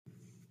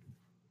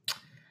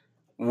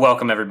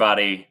Welcome,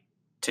 everybody,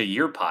 to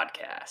your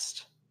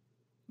podcast,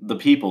 The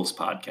People's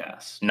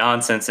Podcast.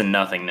 Nonsense and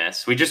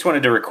Nothingness. We just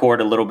wanted to record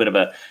a little bit of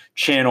a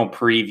channel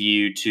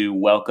preview to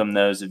welcome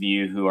those of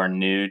you who are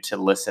new to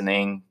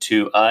listening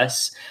to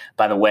us.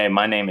 By the way,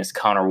 my name is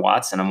Connor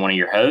Watson. I'm one of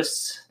your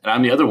hosts. And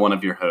I'm the other one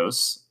of your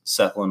hosts,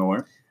 Seth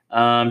Lenore.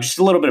 Just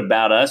a little bit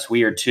about us.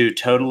 We are two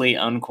totally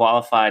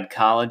unqualified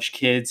college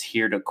kids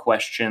here to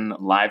question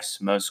life's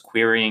most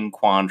querying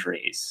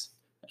quandaries.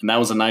 And that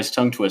was a nice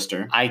tongue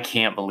twister. I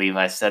can't believe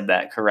I said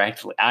that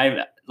correctly.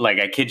 I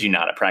kid you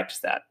not, I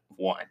practiced that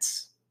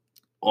once.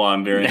 Well,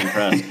 I'm very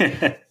impressed.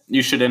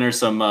 You should enter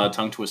some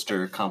tongue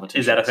twister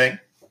competitions. Is that a thing?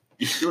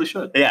 You really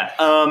should. Yeah.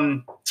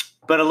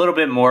 But a little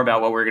bit more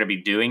about what we're going to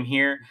be doing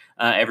here.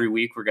 Every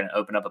week, we're going to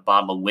open up a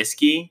bottle of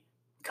whiskey.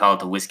 Call it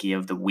the Whiskey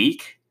of the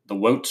Week. The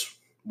what?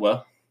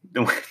 What?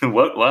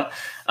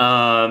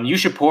 You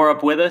should pour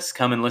up with us.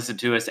 Come and listen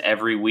to us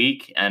every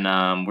week.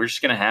 And we're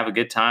just going to have a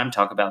good time,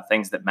 talk about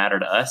things that matter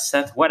to us.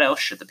 Seth, what else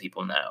should the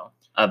people know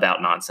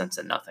about Nonsense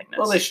and Nothingness?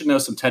 Well, they should know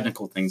some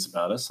technical things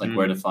about us, like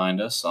where to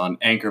find us on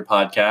Anchor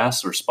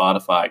Podcasts or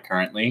Spotify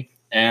currently,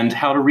 and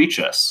how to reach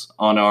us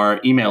on our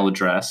email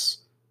address,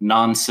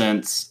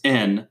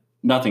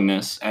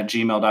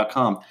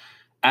 nonsenseinnothingness@gmail.com.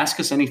 Ask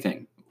us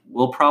anything.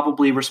 We'll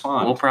probably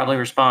respond.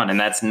 And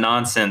that's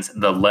nonsense,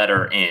 the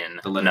letter N,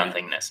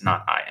 nothingness,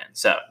 not IN.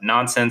 So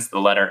nonsense, the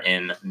letter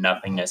N,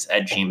 nothingness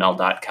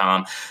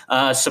 @gmail.com.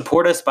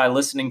 Support us by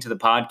listening to the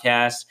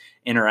podcast,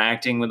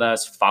 interacting with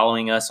us,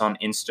 following us on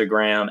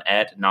Instagram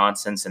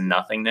 @nonsense and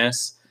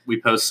nothingness.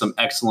 We post some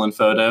excellent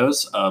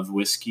photos of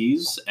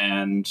whiskeys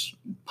and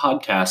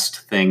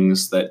podcast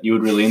things that you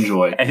would really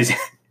enjoy.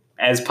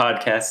 As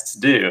podcasts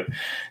do.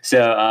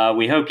 So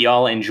we hope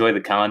y'all enjoy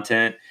the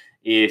content.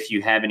 If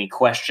you have any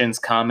questions,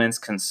 comments,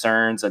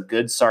 concerns, a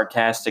good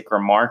sarcastic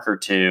remark or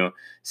two,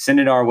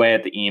 send it our way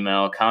at the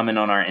email, comment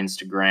on our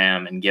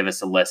Instagram, and give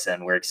us a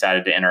listen. We're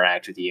excited to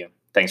interact with you.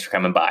 Thanks for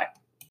coming by.